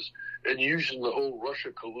justice, and using the whole Russia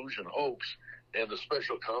collusion hoax and the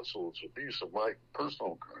special counsel's abuse of my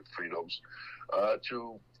personal freedoms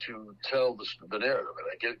to tell the narrative. And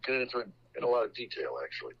I get into it in a lot of detail,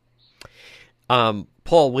 actually.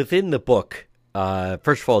 Paul, within the book,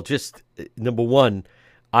 first of all, just number one,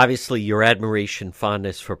 obviously your admiration,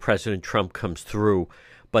 fondness for President Trump comes through,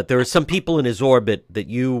 but there are some people in his orbit that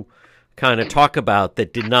you kind of talk about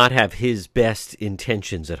that did not have his best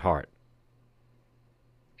intentions at heart.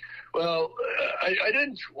 Well, I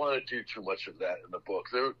didn't want to do too much of that in the book.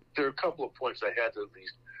 There are a couple of points I had to at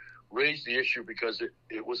least raise the issue because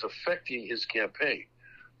it was affecting his campaign.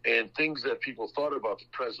 And things that people thought about the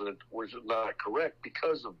president were not correct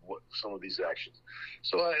because of some of these actions.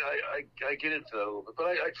 So I get into that a little bit. But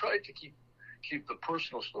I tried to keep the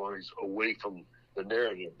personal stories away from the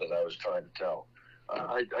narrative that I was trying to tell.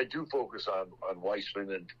 I do focus on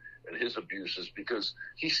Weissman and his abuses because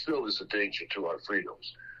he still is a danger to our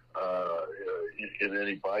freedoms in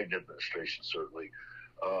any Biden administration, certainly.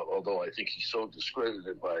 Although I think he's so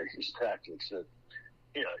discredited by his tactics that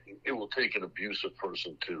it will take an abusive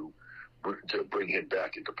person to bring him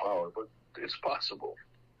back into power, but it's possible.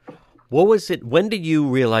 What was it? When did you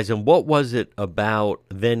realize, and what was it about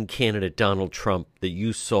then candidate Donald Trump that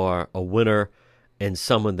you saw a winner and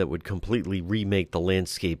someone that would completely remake the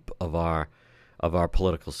landscape of our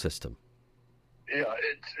political system? Yeah,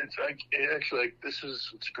 it's a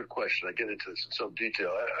good question. I get into this in some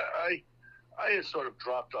detail. I had sort of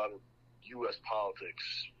dropped out of U.S. politics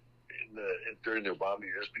during the Obama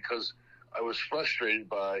years because I was frustrated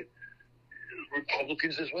by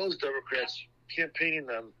Republicans as well as Democrats campaigning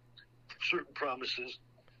on certain promises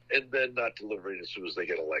and then not delivering as soon as they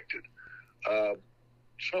get elected.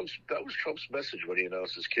 That was Trump's message when he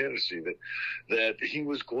announced his candidacy, that he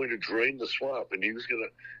was going to drain the swamp and he was going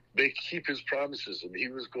to keep his promises, and he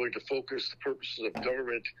was going to focus the purposes of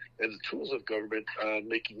government and the tools of government on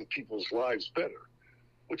making people's lives better,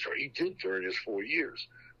 which he did during his 4 years.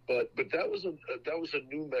 But that was a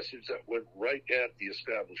new message that went right at the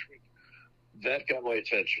establishment. That got my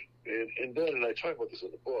attention, and I talk about this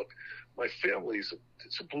in the book. My family it's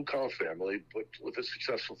a blue collar family, but with a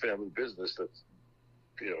successful family business that's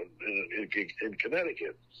in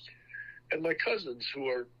Connecticut, and my cousins who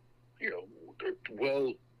are they're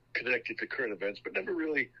well connected to current events, but never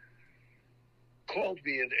really called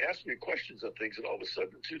me and asked me questions on things. And all of a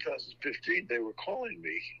sudden, in 2015, they were calling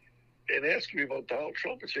me and asking me about Donald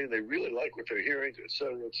Trump and saying they really like what they're hearing, et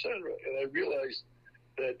cetera, et cetera. And I realized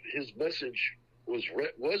that his message was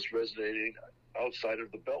resonating outside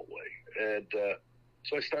of the Beltway. And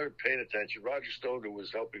so I started paying attention. Roger Stone, who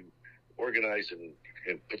was helping organize and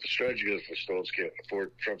put the strategy together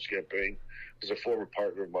for Trump's campaign, was a former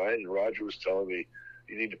partner of mine. And Roger was telling me,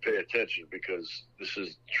 you need to pay attention because this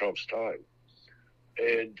is Trump's time.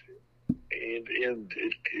 And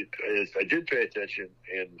I did pay attention,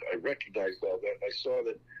 and I recognized all that. I saw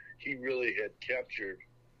that he really had captured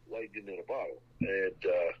lightning in a bottle, and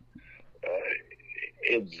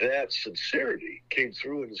that sincerity came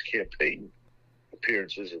through in his campaign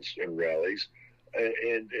appearances and rallies,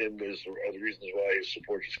 and there's other reasons why his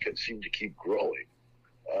support just seemed to keep growing.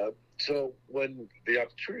 So when the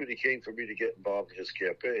opportunity came for me to get involved in his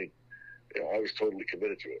campaign, I was totally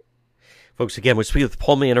committed to it. Folks, again, we're speaking with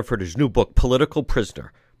Paul Manafort, his new book, Political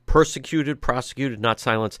Prisoner, Persecuted, Prosecuted, Not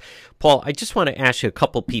Silenced. Paul, I just want to ask you a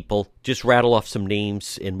couple people, just rattle off some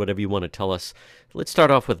names and whatever you want to tell us. Let's start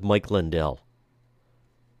off with Mike Lindell.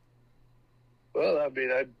 Well, I mean,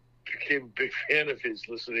 I became a big fan of his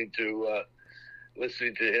listening to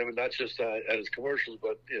him, and not just at his commercials,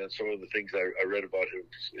 but some of the things I read about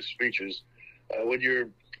his speeches. When you're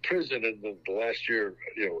in prison, and the last year,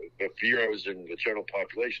 the year I was in the general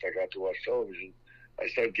population, I got to watch television. I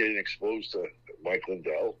started getting exposed to Mike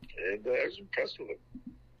Lindell, and I was impressed with him.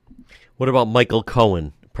 What about Michael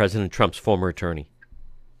Cohen, President Trump's former attorney?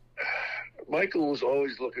 Michael was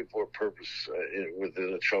always looking for a purpose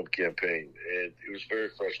within the Trump campaign, and he was very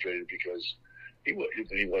frustrated because he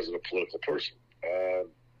wasn't a political person.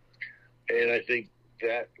 And I think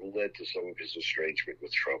that led to some of his estrangement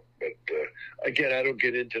with Trump. But again, I don't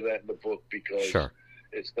get into that in the book because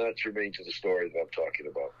it's not germane to the story that I'm talking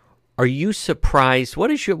about. Are you surprised?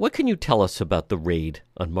 What can you tell us about the raid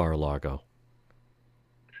on Mar-a-Lago?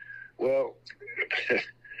 Well,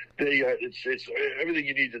 it's everything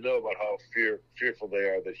you need to know about how fearful they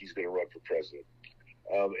are that he's going to run for president.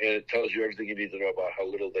 And it tells you everything you need to know about how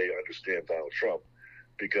little they understand Donald Trump.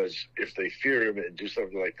 Because if they fear him and do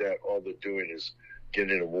something like that, all they're doing is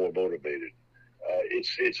getting him more motivated.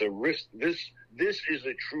 It's a risk. This is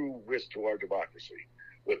a true risk to our democracy.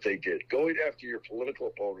 What they did, going after your political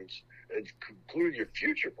opponents, and including your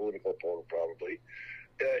future political opponent, probably,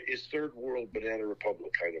 is third world banana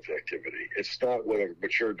republic kind of activity. It's not what a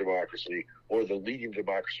mature democracy or the leading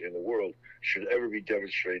democracy in the world should ever be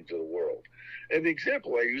demonstrating to the world. And the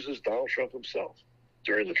example I use is Donald Trump himself.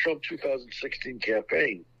 During the Trump 2016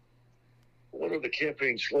 campaign, one of the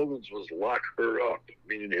campaign slogans was "Lock her up,"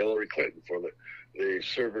 meaning Hillary Clinton, the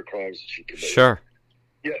server crimes that she committed. Sure.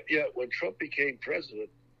 Yeah. When Trump became president,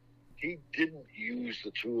 he didn't use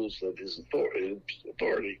the tools that his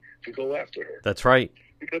authority to go after her. That's right.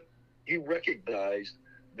 Because he recognized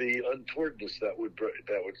the untowardness that would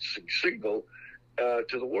signal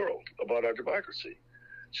to the world about our democracy.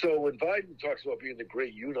 So when Biden talks about being the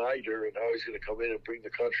great uniter and how he's going to come in and bring the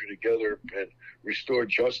country together and restore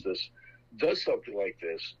justice, does something like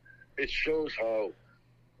this, it shows how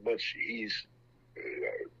much he's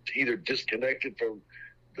either disconnected from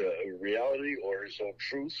the reality or his own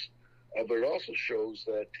truth. But it also shows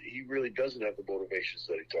that he really doesn't have the motivations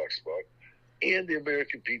that he talks about. And the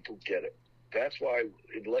American people get it. That's why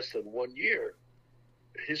in less than 1 year,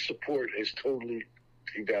 his support has totally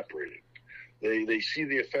evaporated. They see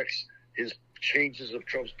the effects his changes of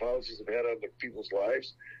Trump's policies have had on the people's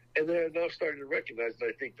lives, and they're now starting to recognize,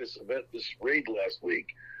 and I think this raid last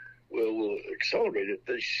week will accelerate it.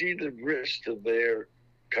 They see the risk to their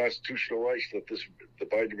constitutional rights that the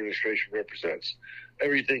Biden administration represents.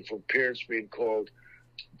 Everything from parents being called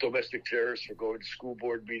domestic terrorists for going to school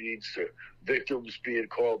board meetings, to victims being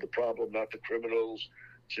called the problem, not the criminals,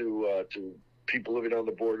 to people living on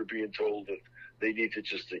the border being told that they need to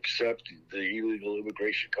just accept the illegal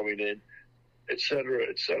immigration coming in, et cetera,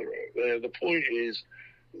 et cetera. And the point is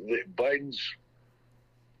that Biden's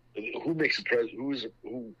who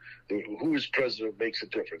is president makes a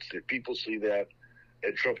difference. The people see that,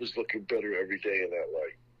 and Trump is looking better every day in that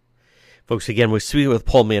light. Folks, again, we're speaking with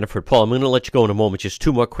Paul Manafort. Paul, I'm going to let you go in a moment. Just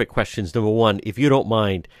two more quick questions. Number one, if you don't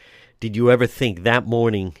mind, did you ever think that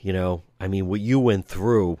morning, what you went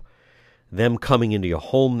through, them coming into your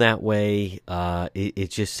home that way,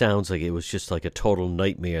 it just sounds like it was just like a total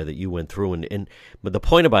nightmare that you went through. But the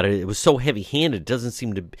point about it was so heavy-handed, it doesn't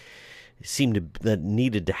seem to that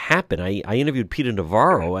needed to happen. I interviewed Peter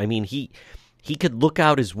Navarro. I mean, he could look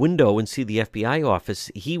out his window and see the FBI office.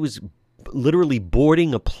 He was literally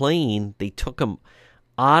boarding a plane. They took him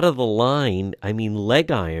out of the line. I mean,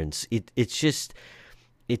 leg irons. It's just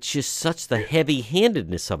such the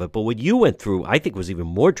heavy-handedness of it. But what you went through, I think, was even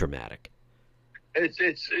more dramatic.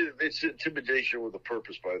 It's intimidation with a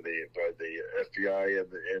purpose by the FBI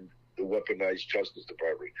and the weaponized Justice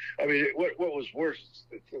Department. I mean, what was worse?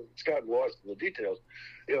 It's gotten lost in the details.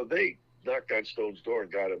 They knocked on Stone's door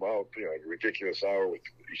and got him out. At a ridiculous hour with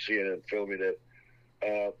CNN filming it.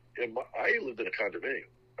 I lived in a condominium.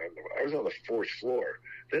 I was on the fourth floor.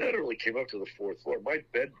 They not only came up to the fourth floor. My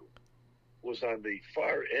bedroom was on the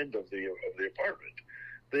far end of the apartment.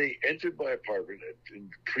 They entered my apartment in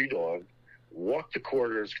pre-dawn, walked the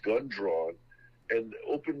corridors, gun drawn, and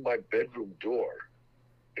opened my bedroom door.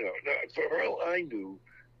 Now, for all I knew,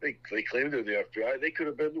 they claimed they're the FBI. They could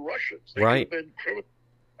have been the Russians. They right. could have been criminals.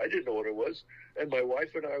 I didn't know what it was. And my wife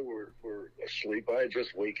and I were asleep. I had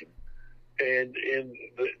just wakened. And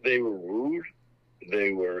they were rude.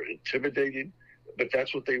 They were intimidating. But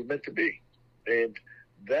that's what they were meant to be. And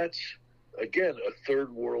that's, again, a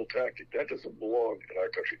third world tactic. That doesn't belong in our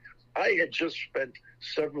country. I had just spent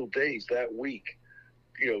several days that week,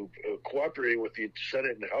 cooperating with the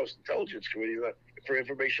Senate and House Intelligence Committee for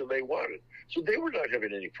information they wanted. So they were not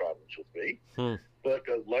having any problems with me. But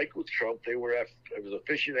like with Trump, it was a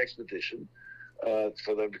fishing expedition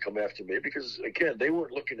for them to come after me because, again, they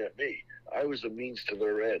weren't looking at me. I was a means to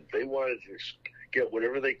their end. They wanted to get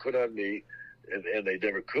whatever they could on me, and they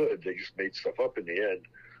never could. They just made stuff up in the end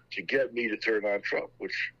to get me to turn on Trump,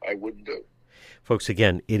 which I wouldn't do. Folks,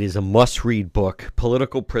 again, it is a must-read book,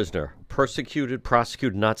 Political Prisoner, Persecuted,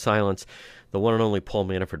 Prosecuted, Not Silenced, the one and only Paul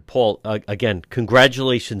Manafort. Paul, again,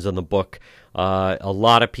 congratulations on the book. You're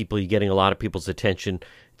getting a lot of people's attention.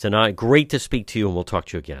 It's great to speak to you, and we'll talk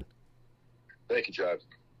to you again. Thank you, John.